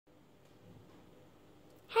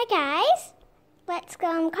Hi guys, let's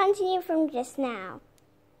continue from just now.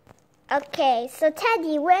 Okay, so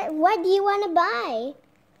Teddy, what do you want to buy?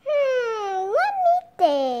 Let me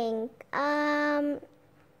think.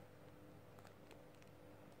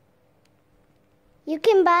 You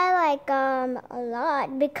can buy like a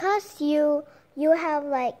lot because you have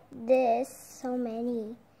like this so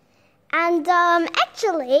many. And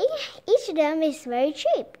actually, each of them is very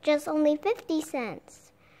cheap, just only 50 cents.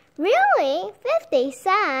 Really? 50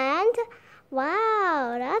 cents?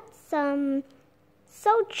 Wow, that's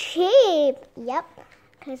so cheap. Yep,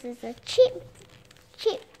 because it's a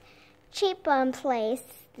cheap place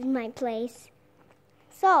in my place.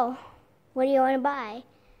 So, what do you want to buy?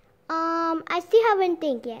 I still haven't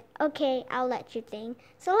think yet. Okay, I'll let you think.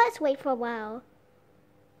 So let's wait for a while.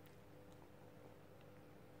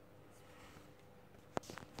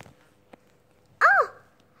 Oh,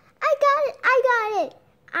 I got it.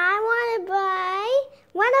 I want to buy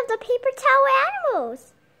one of the paper towel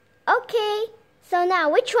animals. Okay, so now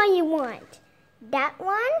which one you want? That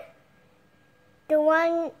one? The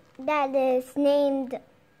one that is named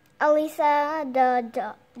Elisa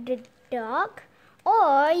the dog?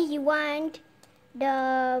 Or you want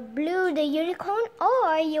the Blue the unicorn?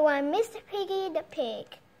 Or you want Mr. Piggy the pig?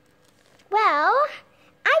 Well,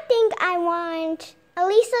 I think I want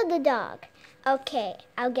Elisa the dog. Okay,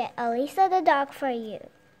 I'll get Elisa the dog for you.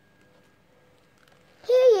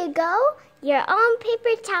 Here you go, your own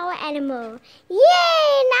paper towel animal. Yay!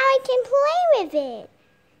 Now I can play with it.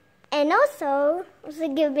 And also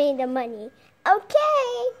give me the money.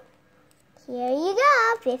 Okay. Here you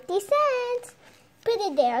go, 50 cents. Put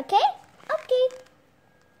it there, okay? Okay.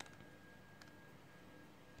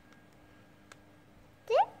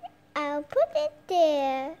 There, I'll put it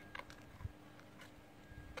there.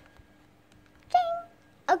 Ding.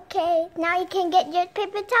 Okay, now you can get your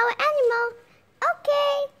paper towel animal.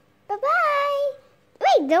 Okay, bye-bye.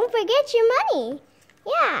 Wait, don't forget your money.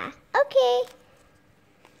 Yeah, okay.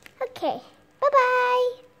 Okay,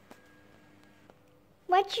 bye-bye.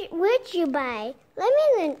 What would you buy? Let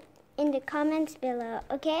me know in the comments below,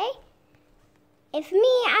 okay? If me,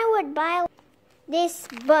 I would buy this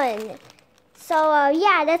bun. So,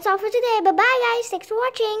 yeah, that's all for today. Bye-bye, guys. Thanks for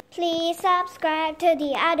watching. Please subscribe to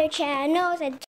the other channels and